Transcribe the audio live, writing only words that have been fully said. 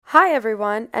Hi,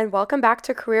 everyone, and welcome back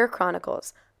to Career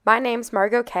Chronicles. My name's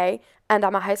Margot Kay, and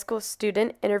I'm a high school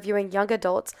student interviewing young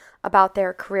adults about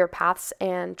their career paths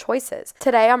and choices.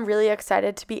 Today, I'm really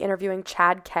excited to be interviewing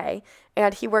Chad Kay,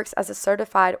 and he works as a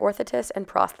certified orthotist and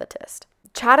prosthetist.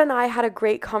 Chad and I had a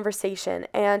great conversation,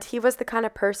 and he was the kind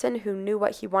of person who knew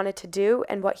what he wanted to do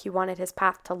and what he wanted his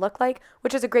path to look like,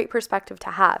 which is a great perspective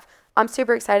to have. I'm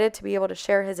super excited to be able to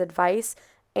share his advice,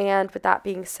 and with that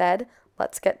being said,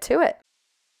 let's get to it.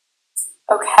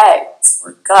 Okay, so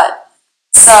we're good.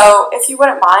 So if you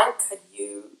wouldn't mind, could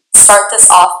you start this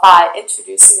off by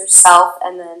introducing yourself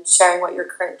and then sharing what your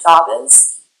current job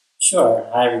is? Sure.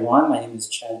 Hi, everyone. My name is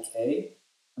Chad Kay.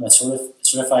 I'm a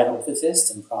certified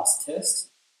orthotist and prosthetist.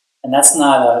 And that's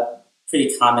not a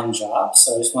pretty common job,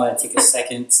 so I just want to take a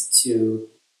second to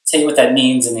tell you what that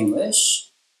means in English.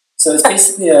 So it's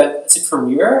basically it's a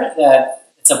career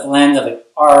that it's a blend of like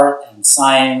art and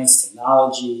science,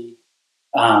 technology,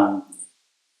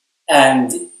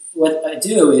 and what I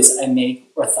do is I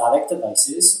make orthotic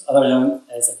devices, other known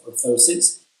as like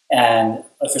orthoses, and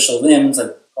artificial limbs,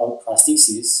 like called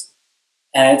prostheses.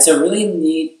 And it's a really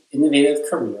neat, innovative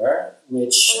career,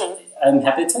 which I'm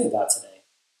happy to tell you about today.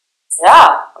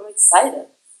 Yeah, I'm excited.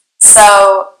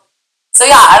 So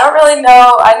yeah, I don't really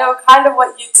know. I know kind of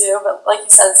what you do, but like you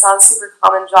said, it's not a super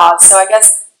common job. So I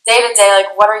guess day to day,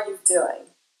 like, what are you doing?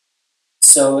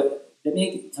 So let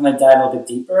me kind of dive a little bit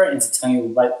deeper into telling you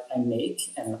what I make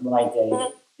and what my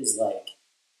day is like.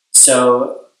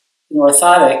 So an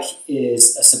orthotic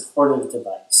is a supportive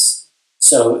device.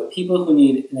 So people who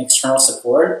need an external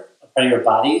support, a part of your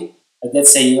body, like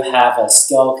let's say you have a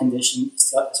skeletal condition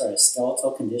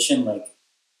like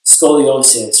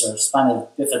scoliosis or spina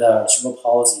bifida or cerebral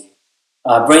palsy,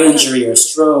 brain injury or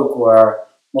stroke or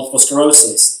multiple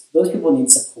sclerosis. Those people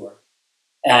need support.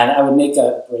 And I would make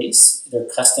a brace, either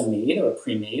custom made or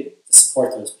pre-made, to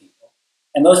support those people.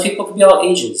 And those people could be all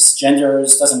ages,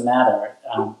 genders, doesn't matter.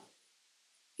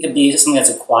 It could be something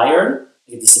that's acquired,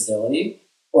 like a disability,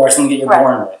 or something that you're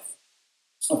born with.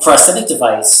 A prosthetic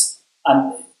device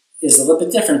is a little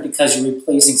bit different because you're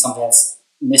replacing something that's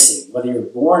missing, whether you're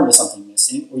born with something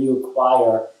missing or you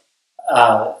acquire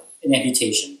an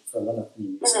amputation for one of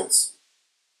many reasons.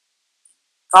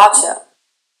 Gotcha.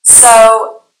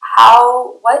 So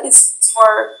what is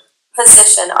your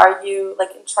position? Are you like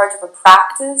in charge of a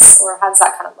practice, or how does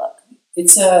that kind of look?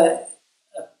 It's a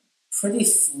pretty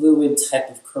fluid type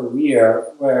of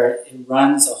career where it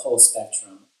runs a whole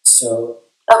spectrum. So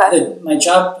my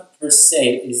job per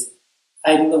se is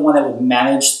I'm the one that would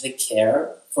manage the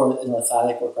care for an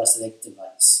orthotic or prosthetic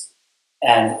device.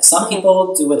 And some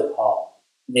people do it all.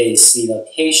 They see the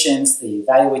patients, they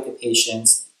evaluate the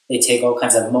patients, they take all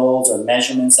kinds of molds or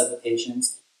measurements of the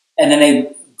patients, and then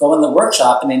they go in the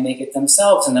workshop and they make it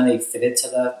themselves, and then they fit it to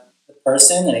the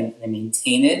person, and they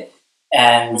maintain it,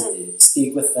 and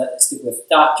speak with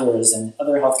doctors and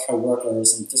other healthcare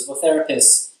workers and physical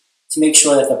therapists to make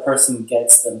sure that the person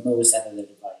gets the most out of the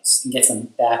device and gets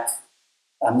them back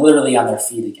literally on their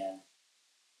feet again.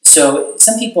 So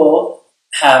some people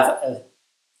I'd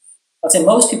say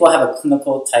most people have a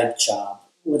clinical type job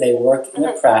where they work in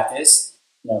a practice,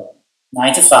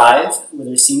 9 to 5, where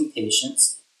they're seeing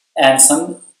patients. And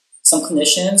some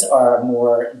clinicians are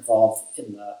more involved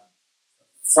in the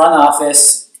front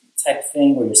office type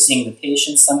thing where you're seeing the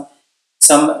patients.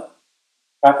 Some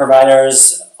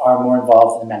providers are more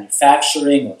involved in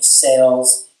manufacturing or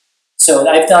sales. So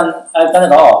I've done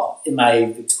it all in my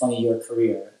 20-year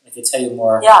career. I could tell you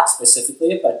more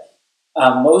specifically, but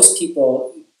most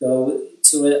people go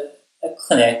to a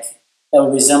clinic that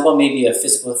would resemble maybe a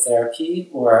physical therapy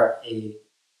or a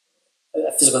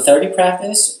physical therapy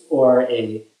practice or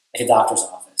a doctor's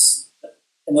office.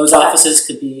 And those offices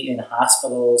could be in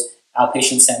hospitals,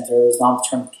 outpatient centers,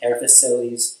 long-term care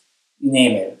facilities, you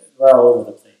name it. We're all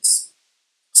over the place.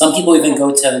 Some people even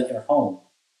go to your home.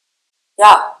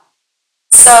 Yeah.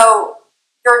 So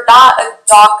you're not a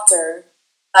doctor,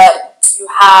 but do you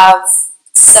have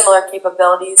similar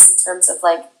capabilities in terms of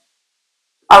like,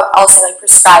 I'll say like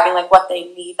prescribing like what they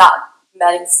need, not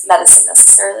medicine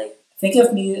necessarily? Think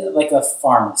of me like a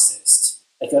pharmacist,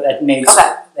 like that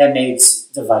makes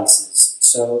devices.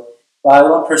 So while I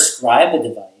won't prescribe a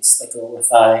device, like an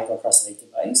orthotic or prosthetic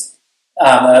device,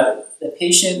 the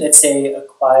patient, let's say,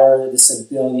 acquired a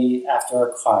disability after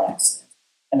a car accident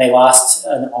and they lost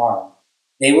an arm,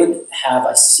 they would have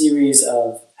a series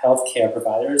of healthcare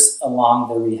providers along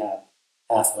the rehab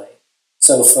pathway.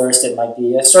 So first it might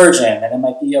be a surgeon, and it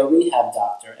might be a rehab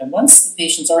doctor. And once the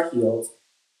patients are healed,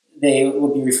 they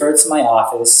will be referred to my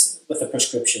office with a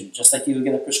prescription, just like you would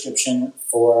get a prescription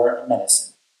for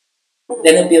medicine.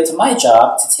 then it'd be up to my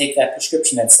job to take that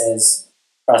prescription that says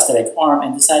prosthetic arm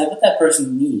and decide what that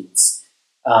person needs.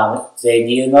 Do they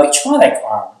need an electronic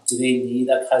arm? Do they need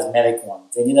a cosmetic one?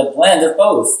 Do they need a blend of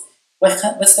both?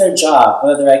 What's their job?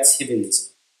 What are their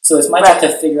activities? So it's my job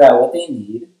to figure out what they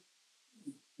need,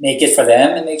 make it for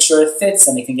them, and make sure it fits,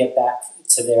 and they can get back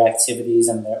to their activities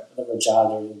and whatever job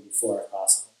they were doing before if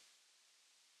possible.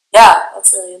 Yeah,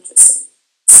 that's really interesting.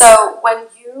 So when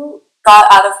you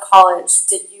got out of college,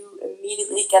 did you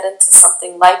immediately get into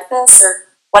something like this, or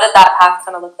what did that path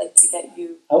kind of look like to get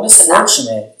you? I was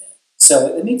fortunate.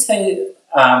 So let me tell you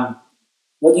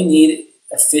what you need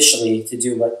officially to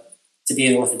be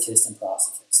an orthotist and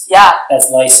prosthetist. Yeah. That's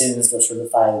licensed or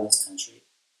certified in this country.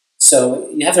 So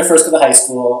you have to first go to high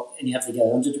school and you have to get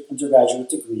an undergraduate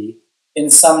degree in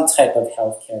some type of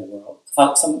healthcare world,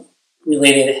 some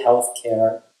related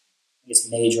healthcare, I guess,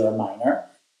 major or minor,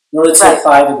 in order to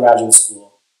apply to graduate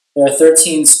school. There are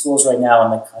 13 schools right now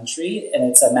in the country, and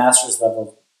it's a master's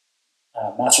level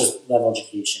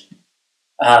education.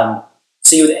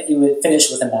 So you would finish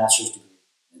with a master's degree.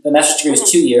 The master's degree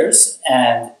is 2 years,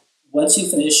 and once you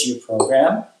finish your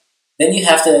program, then you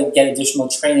have to get additional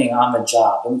training on the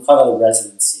job, and we call it a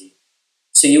residency.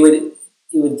 So you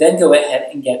would then go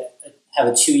ahead and have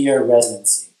a 2-year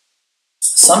residency.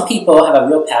 Some people have a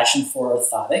real passion for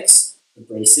orthotics, the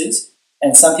braces,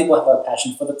 and some people have a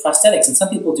passion for the prosthetics, and some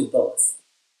people do both.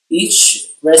 Each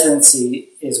residency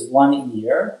is 1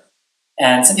 year,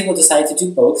 and some people decide to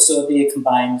do both, so it'll be a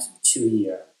combined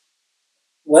 2-year.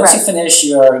 Once you finish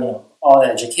your all the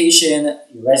education,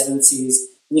 your residencies,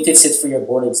 then you could sit for your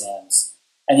board exams.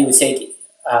 And you would take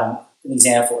an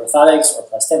exam for orthotics or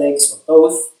prosthetics or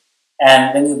both,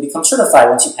 and then you'll become certified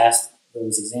once you pass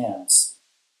those exams.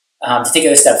 To take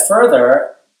it a step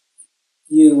further,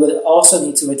 you would also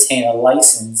need to attain a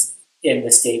license in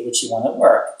the state which you want to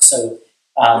work. So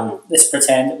let's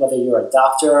pretend whether you're a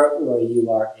doctor or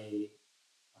you are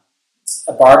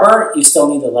a barber, you still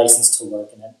need a license to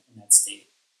work in that state.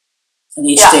 And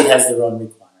each state has their own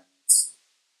requirements.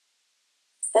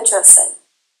 Interesting.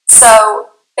 So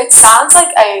it sounds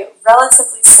like a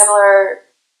relatively similar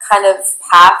kind of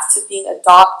path to being a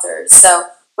doctor. So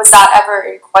was that ever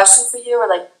in question for you,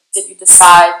 or did you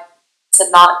decide to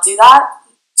not do that?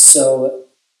 So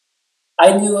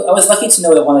I was lucky to know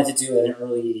what I wanted to do at an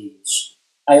early age.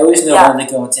 I always knew I wanted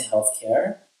to go into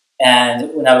healthcare.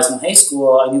 And when I was in high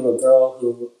school, I knew a girl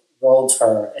who rolled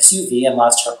her SUV and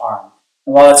lost her arm.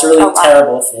 And while it's a really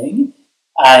terrible thing,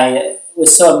 I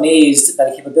was so amazed by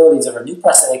the capabilities of her new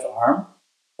prosthetic arm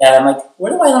that I'm like,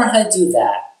 where do I learn how to do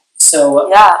that?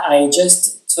 So I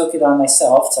just took it on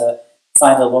myself to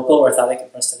find a local orthotic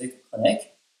and prosthetic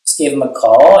clinic, just gave them a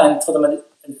call and told them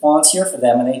I'd volunteer for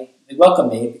them, and they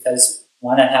welcomed me because I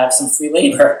wanted to have some free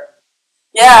labor.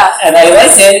 Yeah. And I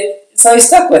liked it, so I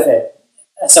stuck with it.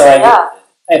 So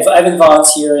I've been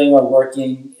volunteering or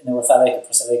working in the orthotic and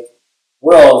prosthetic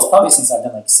world probably since I've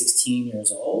been 16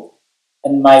 years old.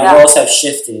 And my roles have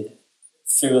shifted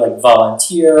through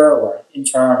volunteer or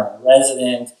intern or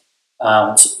resident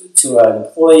to an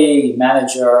employee,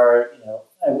 manager.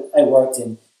 I worked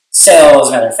in sales,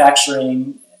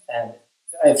 manufacturing, and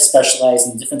I've specialized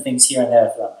in different things here and there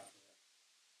throughout my career.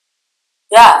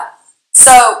 Yeah.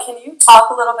 So can you talk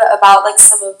a little bit about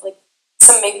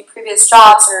some maybe previous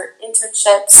jobs or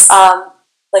internships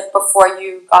before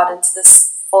you got into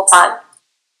this full time?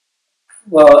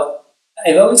 Well,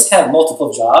 I've always had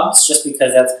multiple jobs just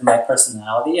because that's my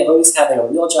personality. I've always had a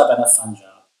real job and a fun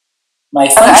job. My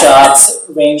fun jobs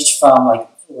ranged from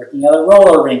working at a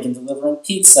roller rink and delivering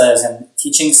pizzas and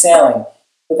teaching sailing,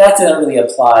 but that didn't really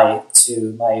apply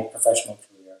to my professional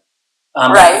career.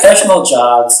 My professional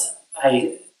jobs,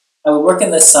 I would work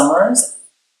in the summers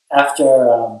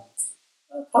after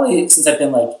probably since I've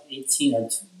been 18 or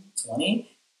 20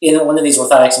 in one of these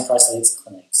orthotics and prosthetics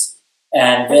clinics.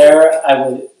 And there I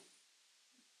would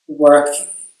work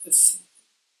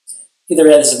either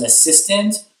as an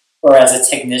assistant or as a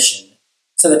technician.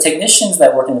 So the technicians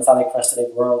that work in the orthotic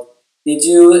prosthetic world, they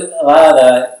do a lot of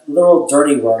the little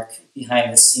dirty work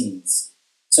behind the scenes.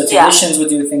 So technicians would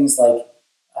do things like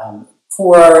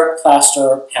pour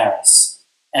plaster Paris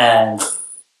and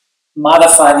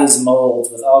modify these molds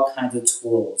with all kinds of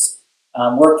tools,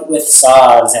 work with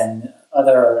saws and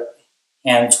other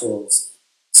hand tools.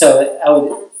 So I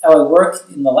would work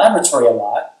in the laboratory a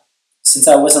lot since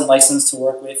I wasn't licensed to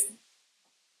work with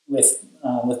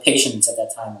patients at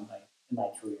that time in my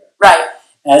career. Right.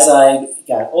 As I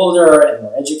got older and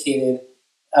more educated,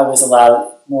 I was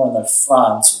allowed more in the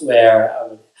front where I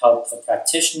would help the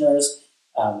practitioners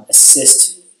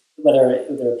assist whether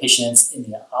they're patients in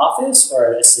the office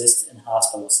or assist in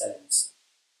hospital settings.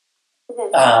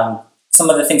 Some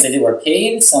of the things I did were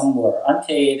paid, some were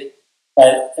unpaid,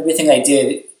 but everything I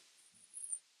did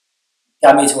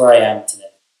got me to where I am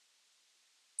today.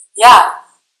 Yeah.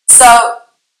 So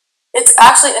it's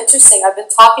actually interesting. I've been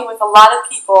talking with a lot of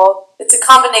people. It's a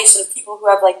combination of people who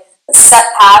have like a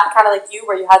set path, kind of like you,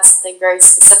 where you had something very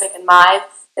specific in mind,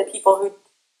 and people who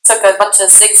took a bunch of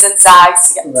zigs and zags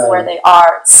to get to where they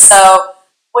are. So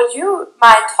would you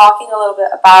mind talking a little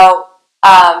bit about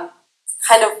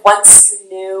kind of once you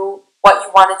knew what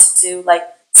you wanted to do, like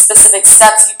specific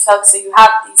steps you took? So you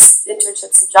have these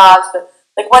internships and jobs, but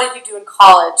like what did you do in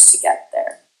college to get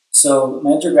there? So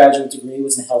my undergraduate degree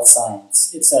was in health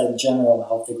science. It's a general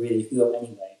health degree that you can go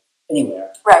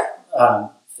anywhere. Right.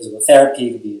 Physical therapy,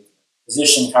 you could be a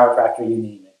physician, chiropractor, you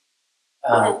name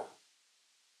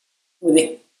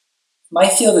it. My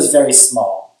field is very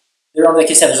small. There are, like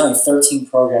you said, there's only 13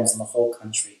 programs in the whole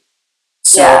country.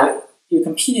 So you're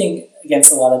competing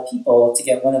against a lot of people to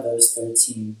get one of those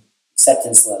 13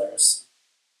 acceptance letters.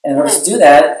 And in order to do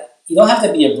that, you don't have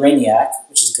to be a brainiac,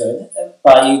 which is good,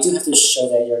 but you do have to show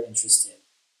that you're interested.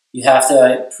 You have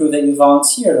to prove that you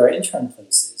volunteered or intern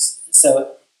places.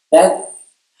 So that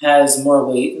has more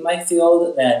weight in my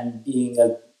field than being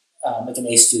like an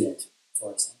A student,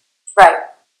 for example. Right.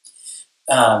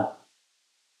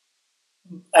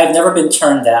 I've never been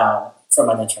turned down from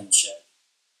an internship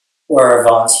or a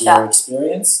volunteer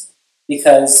experience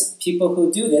because people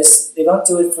who do this, they don't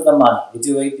do it for the money. They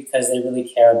do it because they really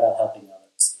care about helping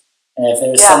others. And if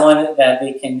there's someone that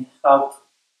they can help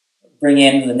bring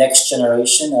in the next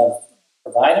generation of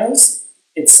providers,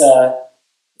 it's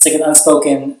like an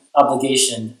unspoken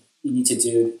obligation you need to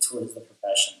do towards the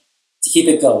profession to keep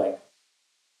it going.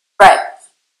 Right.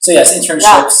 So yes,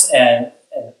 internships and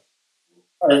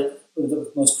are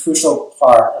the most crucial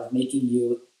part of making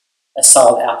you a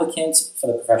solid applicant for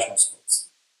the professional schools.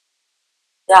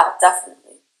 Yeah,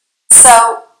 definitely.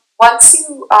 So once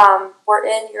you were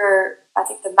in your, I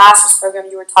think the master's program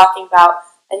you were talking about,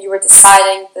 and you were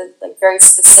deciding the like very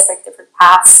specific different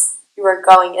paths you were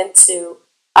going into,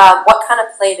 what kind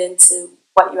of played into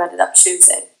what you ended up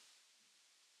choosing?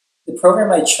 The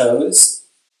program I chose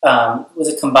was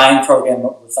a combined program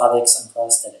of orthotics and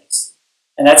prosthetics,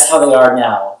 and that's how they are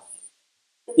now.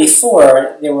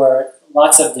 Before, there were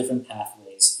lots of different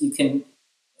pathways.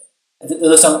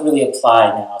 Those don't really apply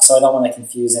now, so I don't want to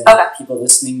confuse any people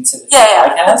listening to the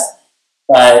podcast.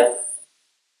 But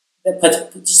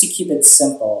just to keep it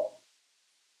simple,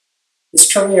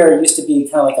 this career used to be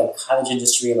kind of like a cottage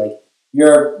industry, like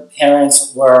your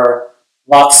parents were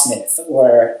locksmith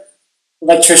or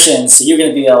electrician, so you're going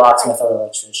to be a locksmith or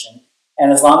electrician.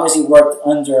 And as long as you worked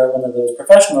under one of those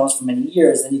professionals for many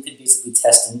years, then you could basically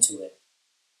test into it.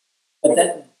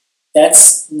 But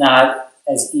that's not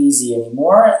as easy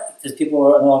anymore because people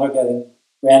are no longer getting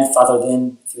grandfathered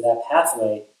in through that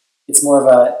pathway. It's more of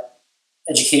a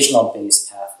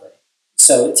educational-based pathway.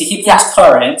 So to keep things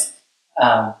current,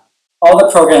 all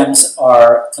the programs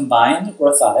are combined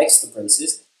orthotics, the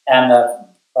braces, and the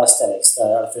prosthetics,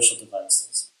 the artificial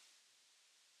devices.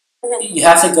 You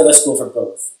have to go to school for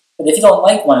both. But if you don't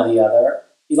like one or the other,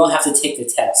 you don't have to take the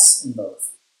tests in both.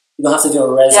 You don't have to do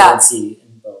a residency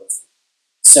in both.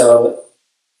 So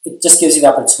it just gives you the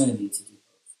opportunity to do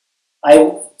both.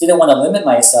 I didn't want to limit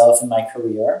myself in my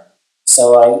career,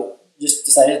 so I just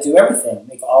decided to do everything,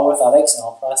 make all orthotics and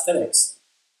all prosthetics.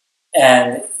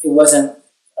 And it wasn't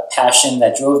a passion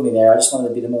that drove me there. I just wanted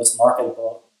to be the most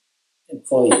marketable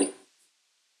employee.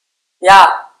 Yeah,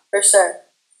 for sure.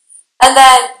 And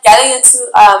then getting into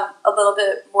a little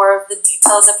bit more of the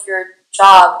details of your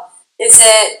job, is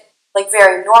it like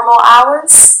very normal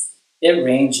hours? It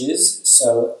ranges.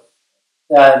 So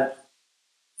there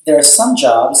are some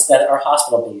jobs that are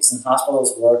hospital-based, and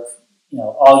hospitals work,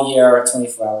 all year,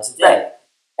 24 hours a day. Right.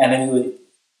 And then you would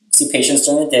see patients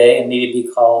during the day and maybe be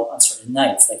called on certain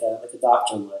nights, like a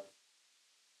doctor would.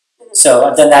 So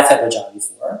I've done that type of job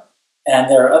before. And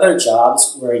there are other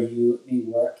jobs where you may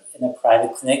work in a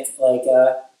private clinic, like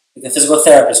a physical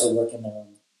therapist would work in their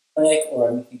own clinic, or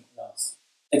anything else.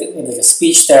 Like a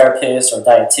speech therapist or a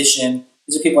dietitian.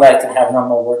 These are people that can have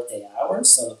normal workday hours,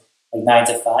 so like 9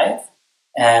 to 5.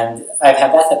 And I've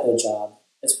had that type of job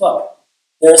as well.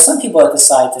 There are some people that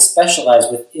decide to specialize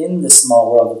within the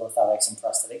small world of orthotics and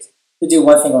prosthetics to do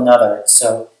one thing or another.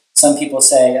 So some people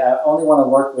say, I only want to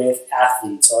work with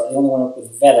athletes, or I only want to work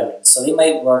with veterans. So they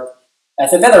might work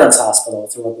at the Veterans Hospital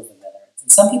to work with the veterans.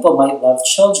 And some people might love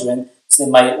children, so they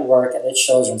might work at a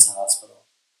children's hospital.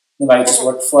 They might just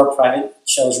work for a private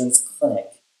children's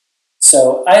clinic.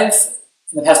 So I've,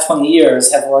 in the past 20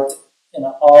 years, have worked in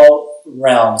all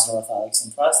realms of orthotics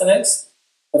and prosthetics.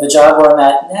 But the job where I'm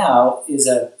at now is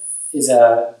a is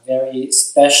a very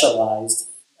specialized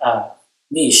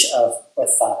niche of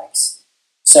orthotics.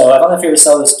 So I don't know if you ever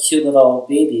saw those cute little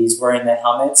babies wearing the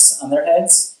helmets on their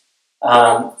heads.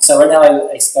 So right now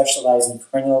I specialize in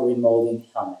cranial remolding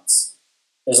helmets.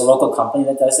 There's a local company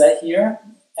that does that here,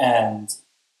 and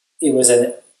it was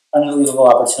an unbelievable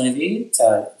opportunity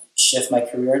to shift my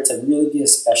career to really be a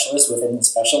specialist within the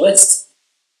specialist.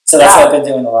 So that's what I've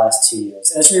been doing the last 2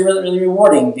 years. And it's really, really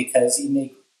rewarding because you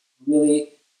make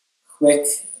really quick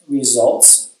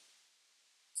results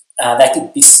that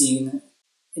could be seen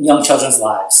in young children's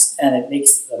lives. And it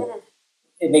makes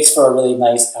for a really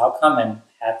nice outcome and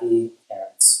happy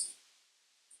parents.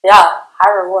 Yeah,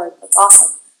 high reward. That's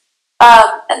awesome.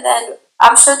 And then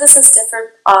I'm sure this is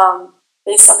different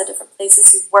based on the different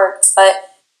places you've worked, but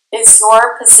is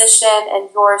your position and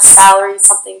your salary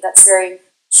something that's very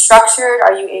structured?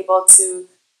 Are you able to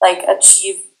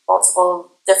achieve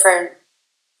multiple different,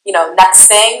 next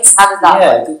things? How does that work?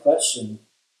 Yeah, good question.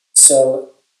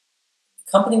 So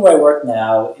the company where I work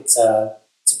now, it's a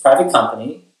private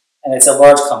company, and it's a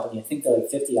large company. I think there are like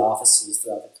 50 offices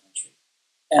throughout the country.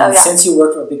 And since you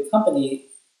work for a big company,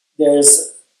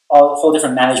 there's a whole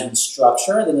different management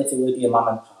structure than if it would be a mom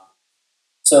and pop.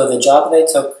 So the job that I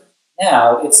took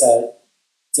now, it's a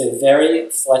very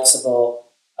flexible,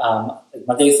 like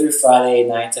Monday through Friday,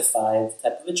 9 to 5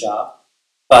 type of a job.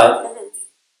 But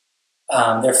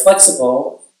they're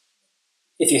flexible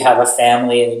if you have a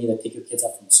family and you need to pick your kids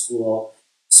up from school.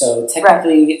 So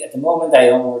technically, at the moment, I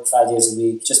don't work 5 days a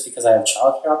week just because I have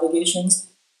childcare obligations.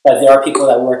 But there are people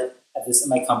that work in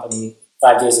my company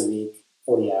 5 days a week,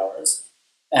 40 hours.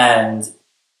 And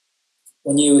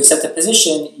when you accept a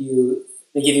position,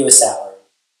 they give you a salary.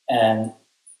 And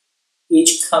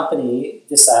each company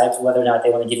decides whether or not they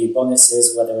want to give you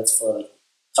bonuses, whether it's for like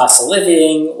cost of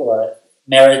living or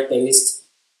merit-based.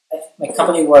 My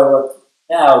company where I work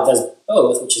now does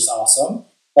both, which is awesome.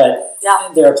 But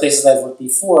there are places I've worked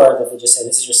before that they just say,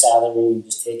 this is your salary, you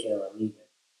just take it or leave it.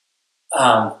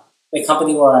 The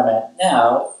company where I'm at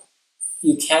now,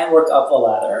 you can work up the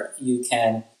ladder. You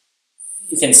can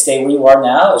stay where you are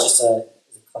now as just a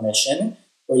clinician,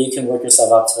 or you can work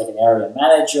yourself up to like an area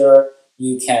manager.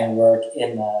 You can work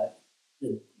in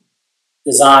the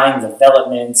design,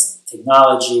 development,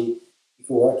 technology. You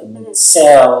can work in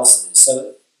sales.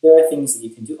 So there are things that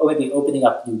you can do. Or maybe opening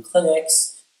up new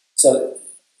clinics. So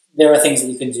there are things that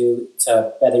you can do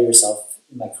to better yourself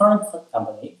in my current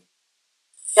company.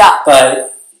 Yeah.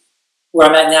 But where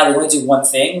I'm at now, they only do one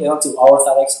thing. They don't do all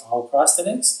orthotics, all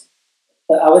prosthetics.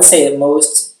 But I would say that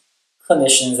most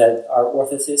clinicians that are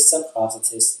orthotists and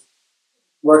prosthetists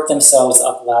work themselves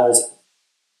up ladders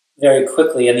very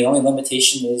quickly, and the only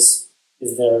limitation is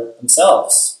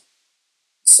themselves.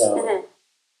 So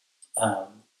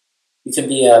you can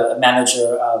be a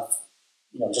manager of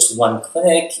just one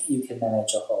clinic. You can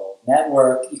manage a whole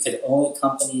network. You could own a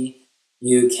company.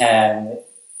 You can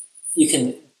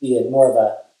be more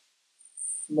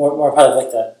part of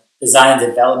like the design and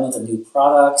development of new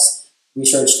products,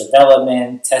 research,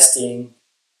 development, testing,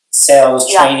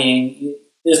 sales, training.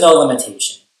 There's no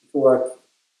limitation. You can work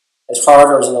as hard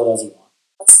or as little as you want.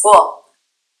 That's cool.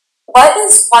 What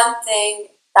is one thing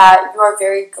that you are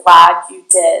very glad you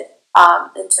did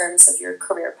in terms of your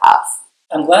career path?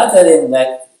 I'm glad that I didn't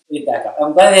let me back up.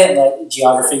 I'm glad I didn't let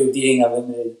geography being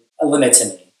a limit to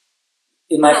me.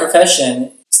 In my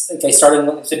profession, like I started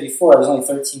like I said before, there's only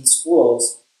 13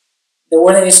 schools. There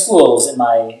weren't any schools in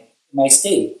my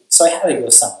state, so I had to go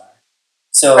somewhere.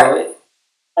 So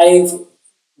I've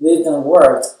lived and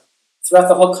worked throughout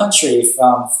the whole country,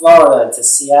 from Florida to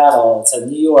Seattle to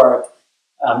New York,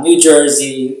 New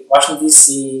Jersey, Washington,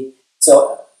 D.C.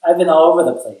 So I've been all over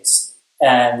the place.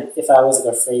 And if I was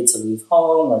afraid to leave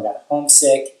home or got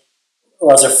homesick, or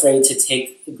I was afraid to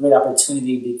take a great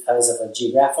opportunity because of a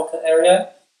geographical area,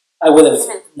 I would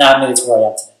have not made it to where I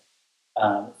am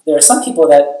today. There are some people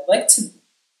that like to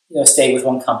stay with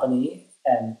one company,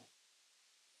 and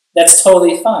that's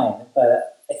totally fine.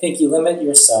 But I think you limit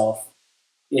yourself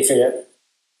if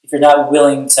you're not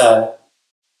willing to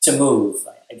move.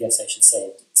 I guess I should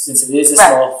say, since it is a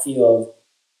small field,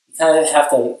 you kind of have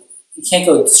to. You can't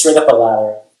go straight up a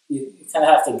ladder. You kind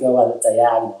of have to go at a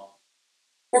diagonal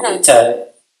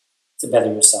to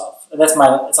better yourself. That's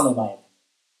only my opinion.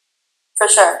 For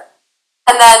sure.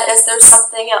 And then, is there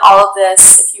something in all of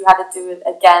this, if you had to do it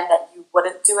again, that you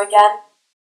wouldn't do again?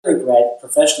 Regret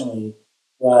professionally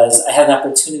was I had an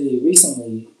opportunity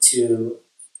recently to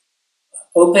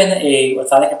open a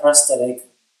orthotic and prosthetic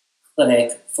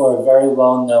clinic for a very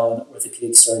well-known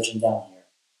orthopedic surgeon down here.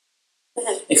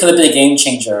 It could have been a game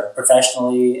changer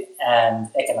professionally and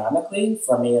economically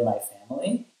for me and my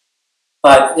family.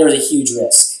 but there's a huge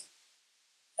risk.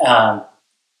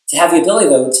 To have the ability,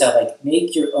 though, to like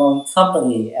make your own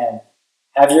company and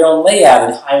have your own layout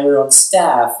and hire your own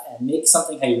staff and make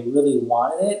something how you really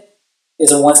wanted it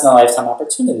is a once in a lifetime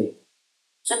opportunity.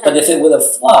 But if it would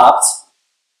have flopped,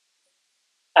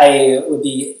 I would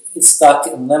be stuck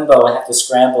in limbo and have to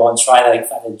scramble and try to like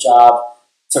find a job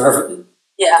to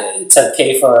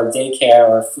pay for daycare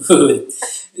or food.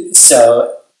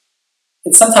 So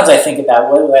sometimes I think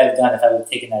about what would I have done if I would have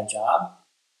taken that job.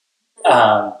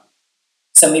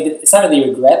 So maybe it's not really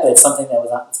regret, but it's something that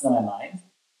was on my mind.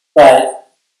 But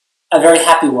I'm very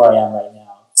happy where I am right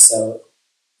now. So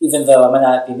even though I might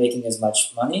not be making as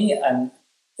much money, I'm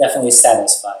definitely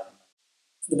satisfied.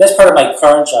 The best part of my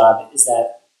current job is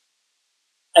that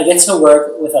I get to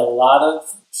work with a lot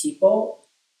of people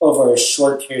over a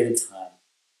short period of time.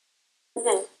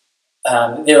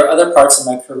 There are other parts of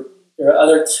my career. There are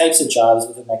other types of jobs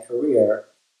within my career.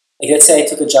 Like let's say I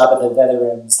took a job at the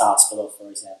Veterans Hospital, for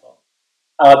example.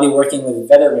 I'll be working with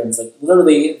veterans like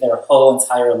literally their whole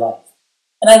entire life.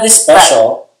 And that is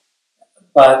special,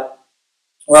 but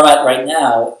where I'm at right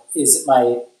now is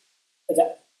I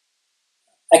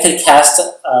could cast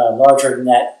a larger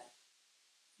net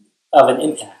of an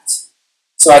impact.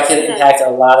 So I could impact a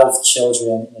lot of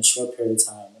children in a short period of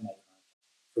time in my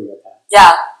career path.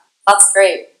 Yeah, that's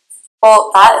great. Well,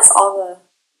 that is all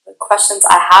the questions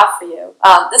I have for you.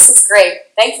 This is great.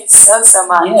 Thank you so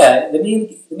much. Yeah, let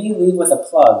me leave with a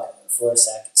plug for a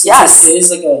sec. So this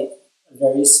is like a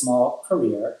very small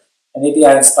career, and maybe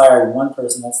I inspired one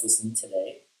person that's listening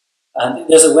today.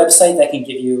 There's a website that can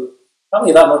give you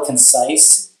probably a lot more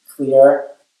concise, clear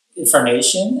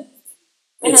information.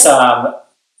 It's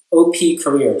OP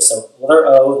Careers, so letter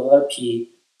O, letter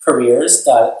P,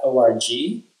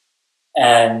 careers.org.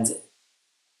 And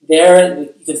there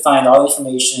you can find all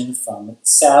information from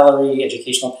salary,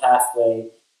 educational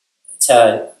pathway,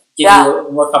 to give you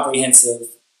a more comprehensive,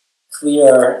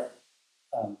 clear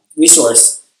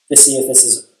resource to see if this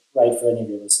is right for any of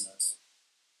your listeners.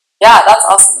 Yeah, that's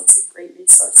awesome. That's a great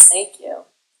resource. Thank you.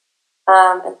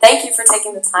 And thank you for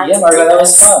taking the time. Yeah, Margo, that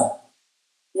was fun.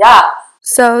 Yeah.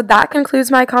 So that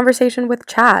concludes my conversation with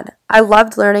Chad. I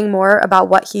loved learning more about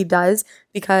what he does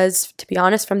because, to be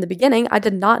honest, from the beginning, I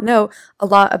did not know a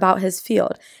lot about his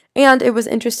field. And it was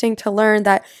interesting to learn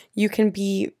that you can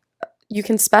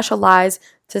specialize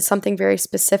to something very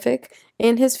specific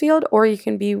in his field, or you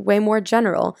can be way more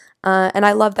general. And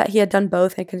I love that he had done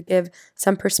both and could give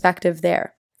some perspective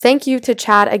there. Thank you to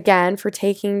Chad again for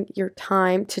taking your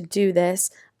time to do this.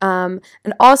 And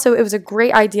also, it was a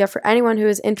great idea for anyone who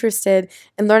is interested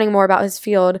in learning more about his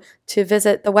field to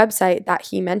visit the website that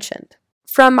he mentioned.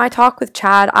 From my talk with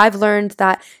Chad, I've learned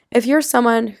that if you're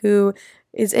someone who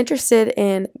is interested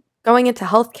in going into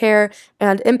healthcare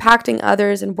and impacting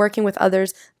others and working with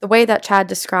others the way that Chad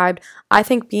described, I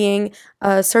think being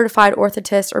a certified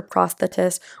orthotist or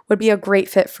prosthetist would be a great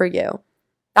fit for you.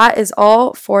 That is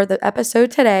all for the episode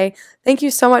today. Thank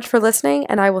you so much for listening,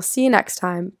 and I will see you next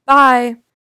time. Bye!